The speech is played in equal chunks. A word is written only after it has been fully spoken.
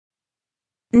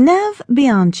Neve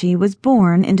Bianchi was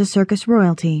born into circus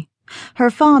royalty, her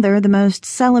father the most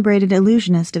celebrated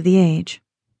illusionist of the age.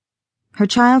 Her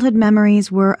childhood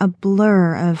memories were a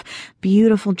blur of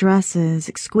beautiful dresses,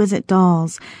 exquisite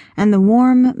dolls, and the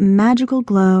warm, magical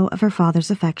glow of her father's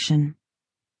affection.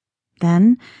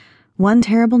 Then, one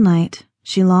terrible night,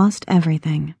 she lost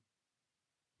everything.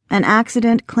 An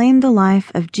accident claimed the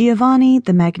life of Giovanni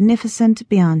the Magnificent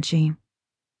Bianchi.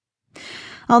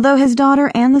 Although his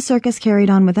daughter and the circus carried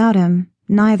on without him,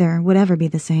 neither would ever be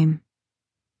the same.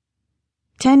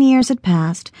 10 years had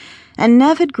passed, and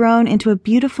Neve had grown into a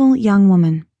beautiful young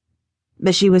woman.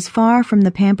 But she was far from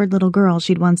the pampered little girl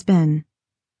she'd once been.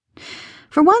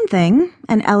 For one thing,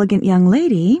 an elegant young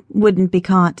lady wouldn't be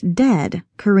caught dead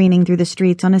careening through the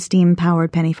streets on a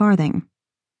steam-powered penny farthing.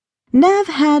 Neve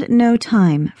had no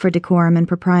time for decorum and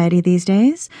propriety these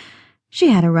days. She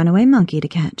had a runaway monkey to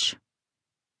catch.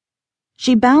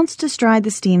 She bounced astride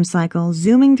the steam cycle,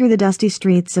 zooming through the dusty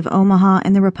streets of Omaha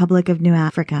and the Republic of New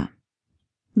Africa.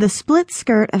 The split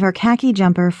skirt of her khaki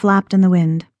jumper flapped in the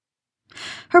wind.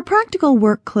 Her practical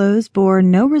work clothes bore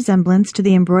no resemblance to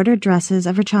the embroidered dresses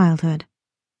of her childhood.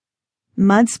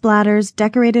 Mud splatters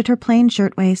decorated her plain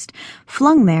shirtwaist,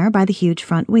 flung there by the huge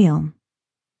front wheel.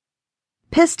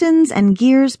 Pistons and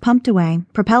gears pumped away,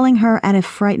 propelling her at a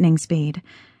frightening speed.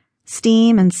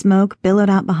 Steam and smoke billowed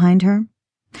out behind her.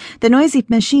 The noisy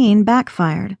machine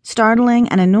backfired, startling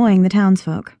and annoying the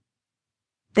townsfolk.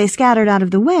 They scattered out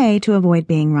of the way to avoid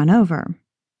being run over.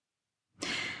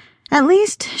 At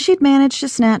least she'd managed to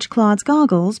snatch Claude's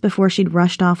goggles before she'd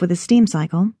rushed off with his steam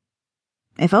cycle.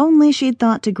 If only she'd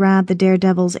thought to grab the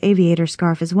daredevil's aviator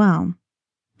scarf as well.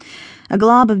 A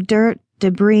glob of dirt,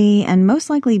 debris, and most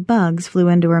likely bugs flew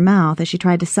into her mouth as she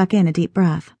tried to suck in a deep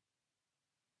breath.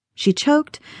 She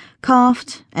choked,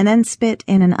 coughed, and then spit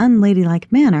in an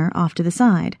unladylike manner off to the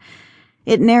side.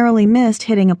 It narrowly missed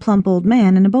hitting a plump old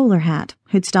man in a bowler hat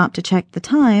who'd stopped to check the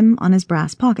time on his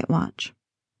brass pocket watch.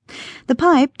 The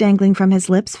pipe dangling from his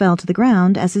lips fell to the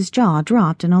ground as his jaw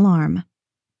dropped in alarm.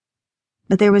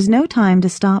 But there was no time to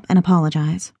stop and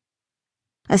apologize.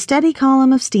 A steady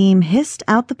column of steam hissed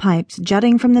out the pipes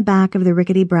jutting from the back of the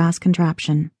rickety brass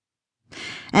contraption.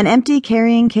 An empty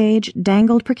carrying cage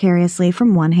dangled precariously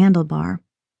from one handlebar.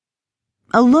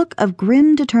 A look of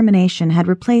grim determination had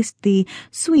replaced the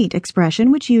sweet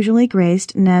expression which usually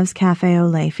graced Neve's café au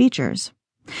lait features.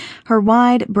 Her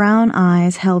wide brown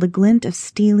eyes held a glint of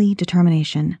steely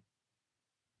determination.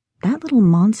 That little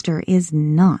monster is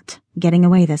not getting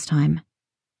away this time.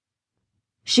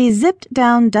 She zipped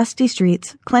down dusty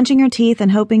streets, clenching her teeth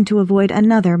and hoping to avoid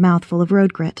another mouthful of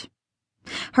road grit.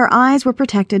 Her eyes were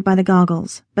protected by the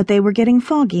goggles, but they were getting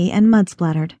foggy and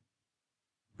mud-splattered.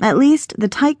 At least the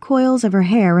tight coils of her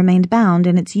hair remained bound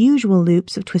in its usual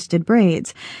loops of twisted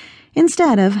braids,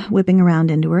 instead of whipping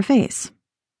around into her face.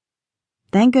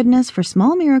 Thank goodness for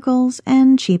small miracles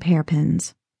and cheap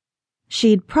hairpins.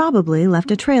 She'd probably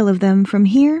left a trail of them from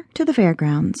here to the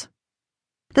fairgrounds.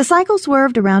 The cycle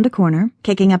swerved around a corner,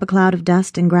 kicking up a cloud of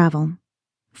dust and gravel.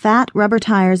 Fat rubber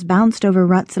tires bounced over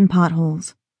ruts and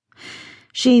potholes.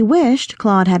 She wished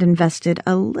Claude had invested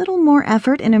a little more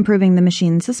effort in improving the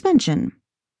machine's suspension.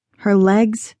 Her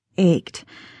legs ached.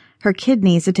 Her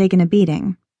kidneys had taken a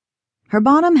beating. Her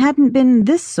bottom hadn't been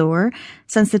this sore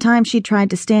since the time she'd tried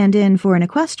to stand in for an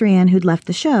equestrian who'd left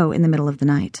the show in the middle of the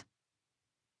night.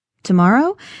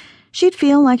 Tomorrow, she'd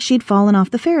feel like she'd fallen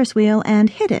off the Ferris wheel and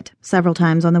hit it several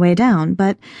times on the way down,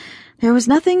 but there was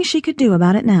nothing she could do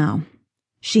about it now.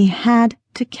 She had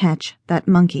to catch that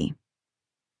monkey.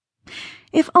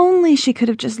 If only she could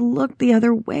have just looked the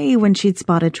other way when she'd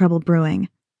spotted trouble brewing.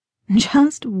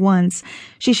 Just once,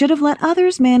 she should have let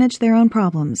others manage their own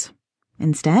problems.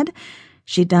 Instead,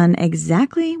 she'd done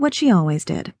exactly what she always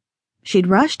did. She'd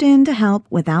rushed in to help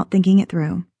without thinking it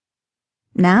through.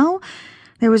 Now,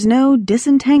 there was no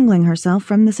disentangling herself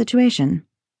from the situation.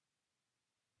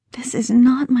 This is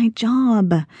not my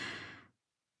job.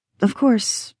 Of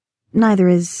course, neither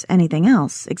is anything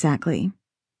else, exactly.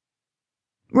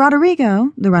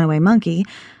 Roderigo, the runaway monkey,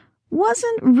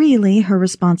 wasn't really her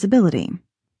responsibility.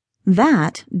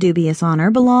 That dubious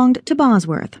honor belonged to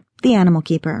Bosworth, the animal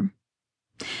keeper.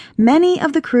 Many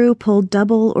of the crew pulled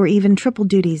double or even triple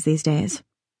duties these days.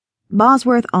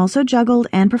 Bosworth also juggled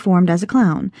and performed as a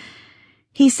clown.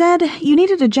 He said you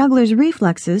needed a juggler's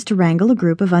reflexes to wrangle a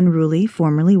group of unruly,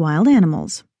 formerly wild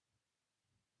animals.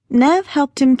 Neve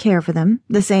helped him care for them,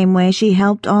 the same way she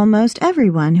helped almost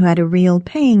everyone who had a real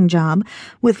paying job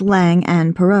with Lang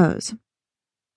and Perot's.